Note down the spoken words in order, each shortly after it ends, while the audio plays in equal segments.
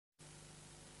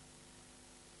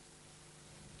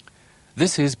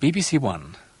This is BBC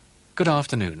One. Good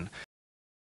afternoon.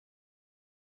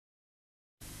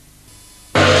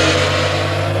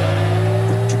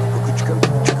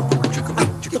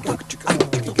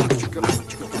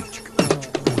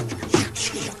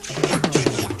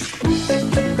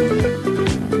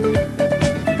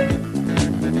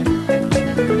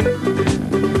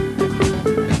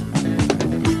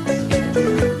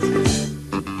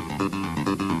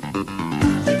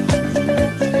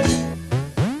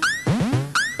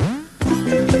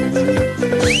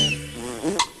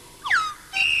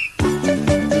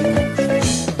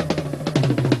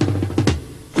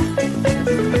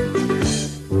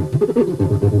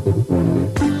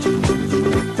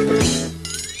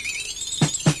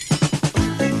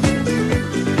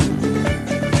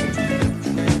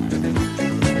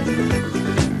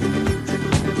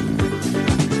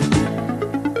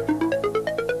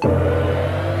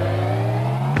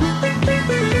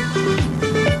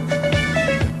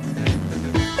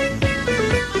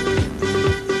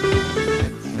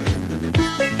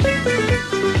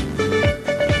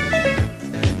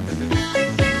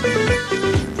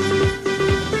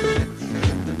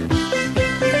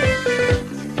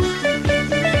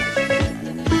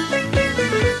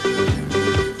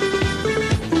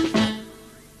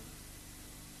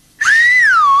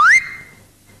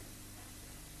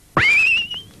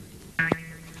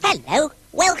 Hello,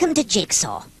 welcome to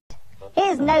Jigsaw.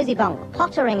 Here's Noseybonk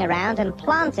pottering around and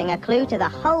planting a clue to the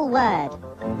whole word.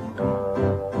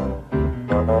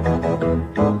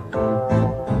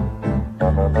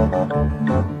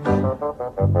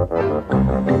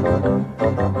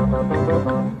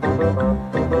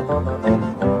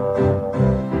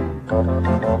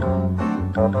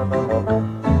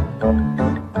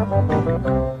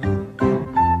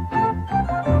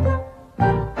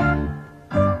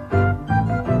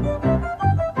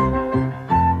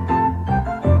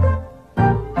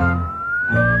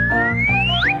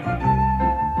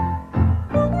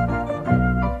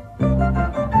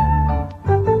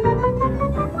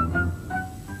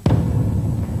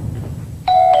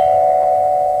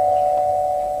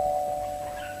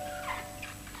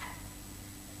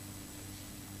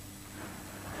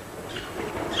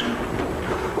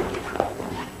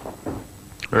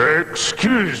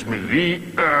 Excuse me,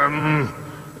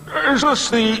 is this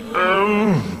the,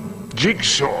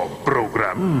 Jigsaw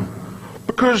program?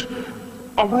 Because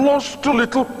I've lost a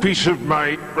little piece of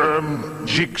my,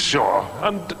 jigsaw,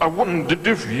 and I wondered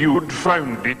if you'd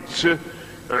found it,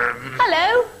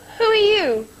 Hello, who are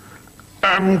you?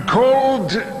 I'm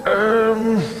called,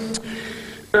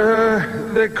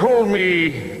 they call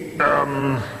me,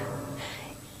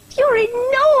 You're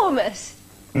enormous.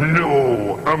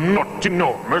 No, I'm not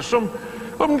enormous,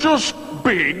 I'm just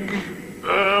big,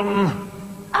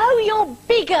 Oh, you're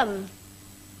Bigham.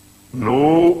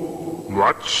 No,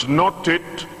 that's not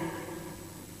it.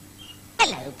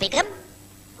 Hello, Bigham.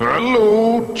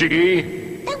 Hello,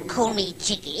 Jiggy. Don't call me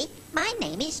Jiggy. My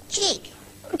name is Jig.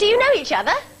 Do you know each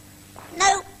other?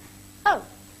 No, Oh.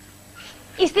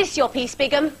 Is this your piece,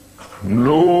 Bigham?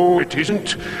 No, it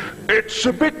isn't. It's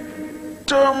a bit,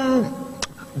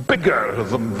 bigger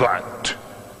than that.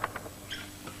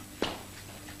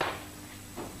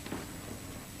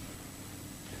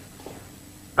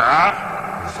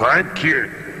 Ah, thank you.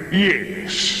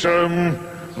 Yes,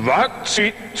 that's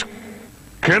it.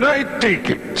 Can I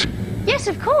take it? Yes,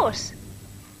 of course.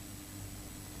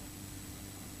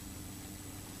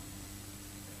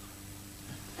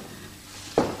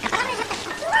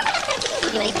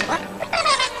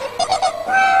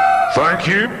 Thank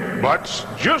you. That's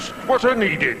just what I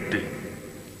needed.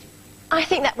 I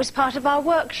think that was part of our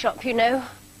workshop, you know.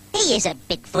 he is a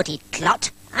big-footed clot.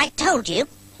 I told you.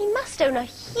 He must own a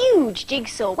huge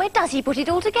jigsaw. Where does he put it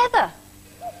all together?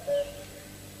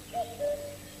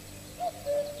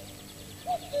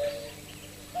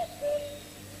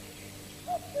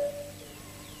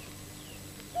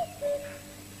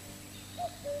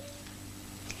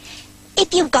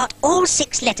 If you've got all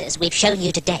 6 letters we've shown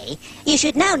you today, you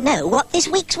should now know what this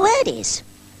week's word is.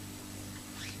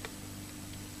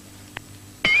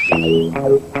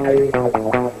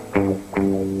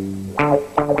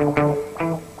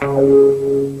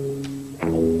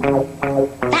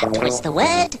 That was the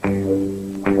word.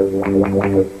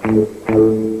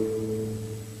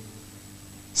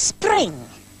 Spring.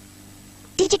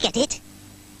 Did you get it?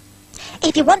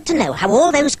 If you want to know how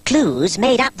all those clues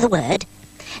made up the word,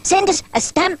 send us a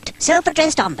stamped,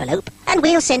 self-addressed envelope and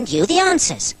we'll send you the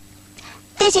answers.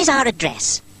 This is our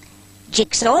address.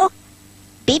 Jigsaw,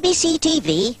 BBC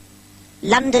TV,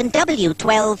 London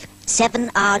W12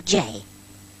 7RJ.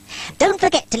 Don't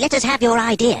forget to let us have your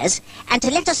ideas and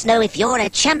to let us know if you're a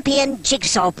champion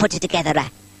jigsaw putter-togetherer.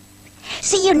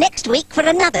 See you next week for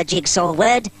another jigsaw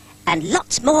word and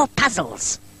lots more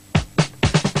puzzles.